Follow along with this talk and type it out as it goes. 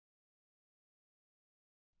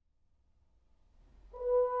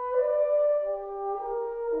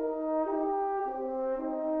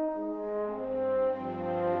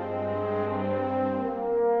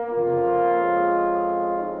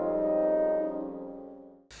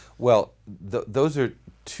Well, those are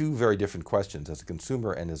two very different questions, as a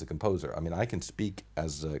consumer and as a composer. I mean, I can speak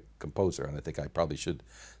as a composer, and I think I probably should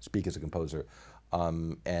speak as a composer.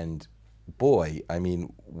 And boy, I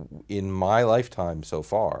mean, in my lifetime so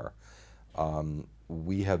far,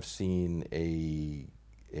 we have seen a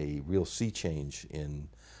real sea change in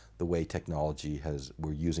the way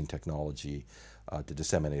we're using technology to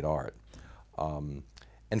disseminate art.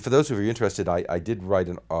 And for those who are interested, I did write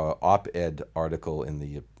an op-ed article in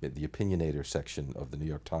the Opinionator section of the New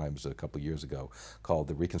York Times a couple years ago called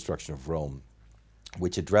 "The Reconstruction of Rome,"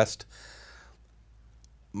 which addressed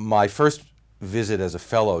my first visit as a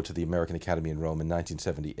fellow to the American Academy in Rome in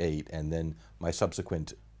 1978, and then my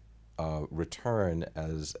subsequent return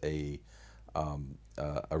as a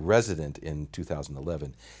resident in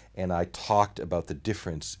 2011. And I talked about the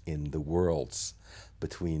difference in the worlds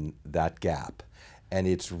between that gap. And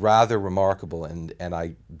it's rather remarkable, and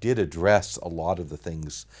I did address a lot of the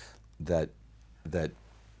things that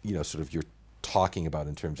sort of you're talking about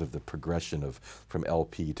in terms of the progression of from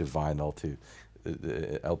LP to vinyl to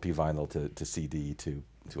LP vinyl to CD to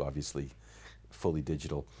obviously fully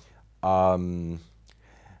digital. I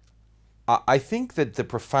think that the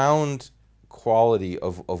profound quality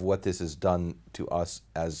of what this has done to us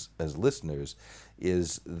as listeners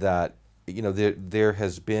is that there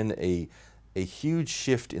has been a huge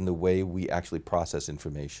shift in the way we actually process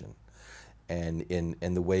information, and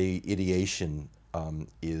in the way ideation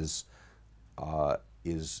is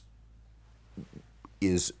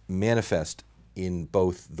manifest in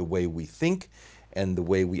both the way we think and the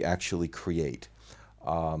way we actually create.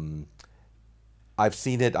 I've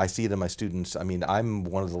seen it. I see it in my students. I mean, I'm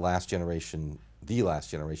one of the last generation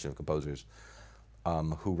of composers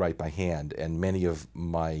who write by hand, and many of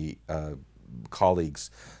my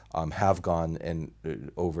colleagues have gone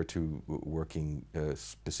over to working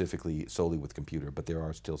specifically solely with computer, but there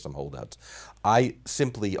are still some holdouts. I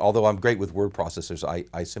simply, although I'm great with word processors,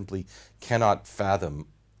 I simply cannot fathom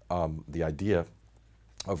the idea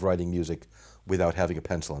of writing music without having a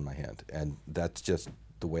pencil in my hand, and that's just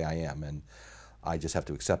the way I am, and I just have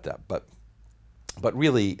to accept that. But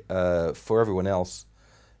really, for everyone else,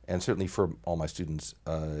 and certainly for all my students,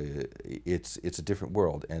 it's a different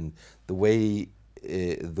world, and the way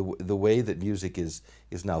that music is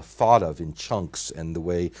now thought of in chunks, and the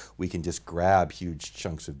way we can just grab huge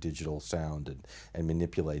chunks of digital sound and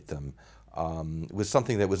manipulate them, was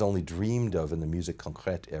something that was only dreamed of in the musique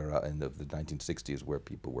concrète era of the 1960s, where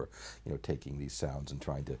people were taking these sounds and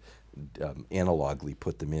trying to analogically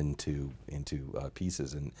put them into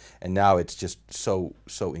pieces, and now it's just so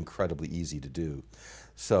incredibly easy to do.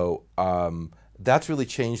 So that's really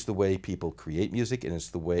changed the way people create music, and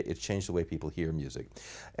it's changed the way people hear music.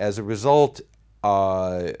 As a result,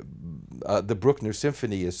 the Bruckner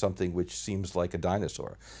Symphony is something which seems like a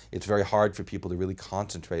dinosaur. It's very hard for people to really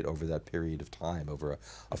concentrate over that period of time, over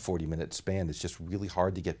a 40-minute span. It's just really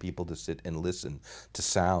hard to get people to sit and listen to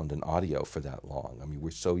sound and audio for that long. I mean,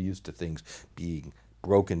 we're so used to things being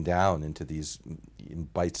broken down into these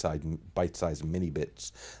bite-sized mini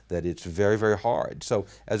bits that it's very, very hard. So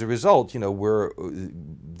as a result,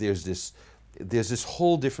 there's this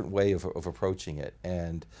whole different way of approaching it,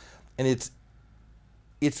 and it's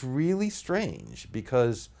really strange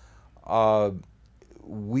because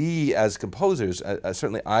we as composers,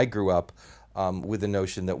 certainly I grew up with the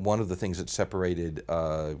notion that one of the things that separated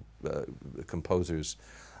composers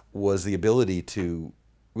was the ability to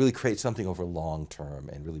really create something over long term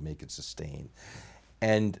and really make it sustain.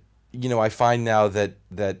 And I find now that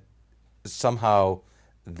somehow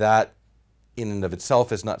that in and of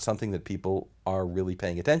itself is not something that people are really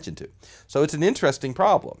paying attention to. So it's an interesting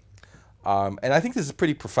problem. And I think this is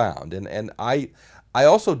pretty profound. And I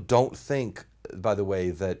also don't think, by the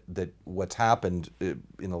way, that what's happened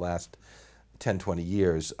in the last 10, 20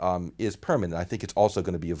 years is permanent. I think it's also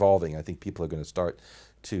going to be evolving. I think people are going to start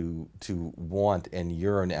to want and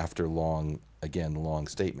yearn after long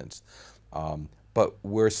statements. But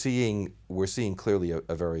we're seeing clearly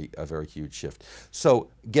a very huge shift.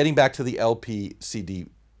 So getting back to the LP CD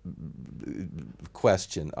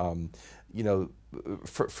question,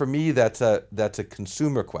 for me that's a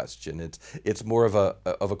consumer question. It's more of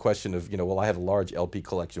a question of well, I have a large LP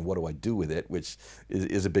collection. What do I do with it? Which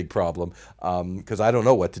is a big problem because I don't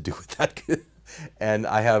know what to do with that. And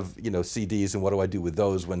I have CDs, and what do I do with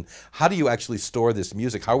those? How do you actually store this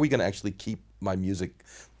music? How are we going to actually keep my music?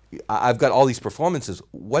 I've got all these performances.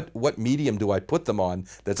 What medium do I put them on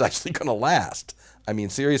that's actually going to last? I mean,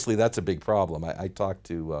 seriously, that's a big problem. I talked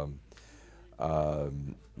to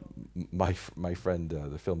my friend,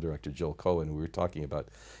 the film director Joel Cohen. We were talking about,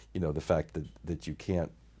 the fact that you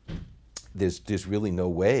can't there's really no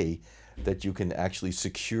way that you can actually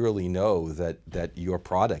securely know that your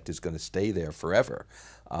product is going to stay there forever.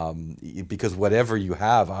 Because whatever you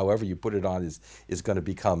have, however you put it on, is going to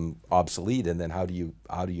become obsolete. And then how do you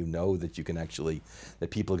know that you can actually,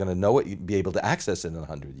 that people are going to know it, be able to access it in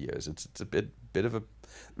 100 years? It's a bit of a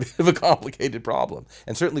bit of a complicated problem.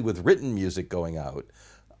 And certainly with written music going out,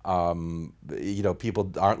 you know,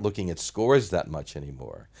 people aren't looking at scores that much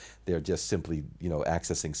anymore. They're just simply, you know,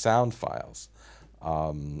 accessing sound files.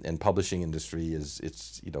 And publishing industry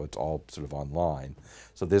it's you know, it's all sort of online.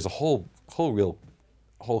 So there's a whole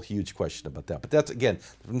huge question about that. But that's, again,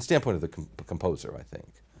 from the standpoint of the composer, I think,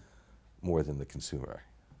 more than the consumer.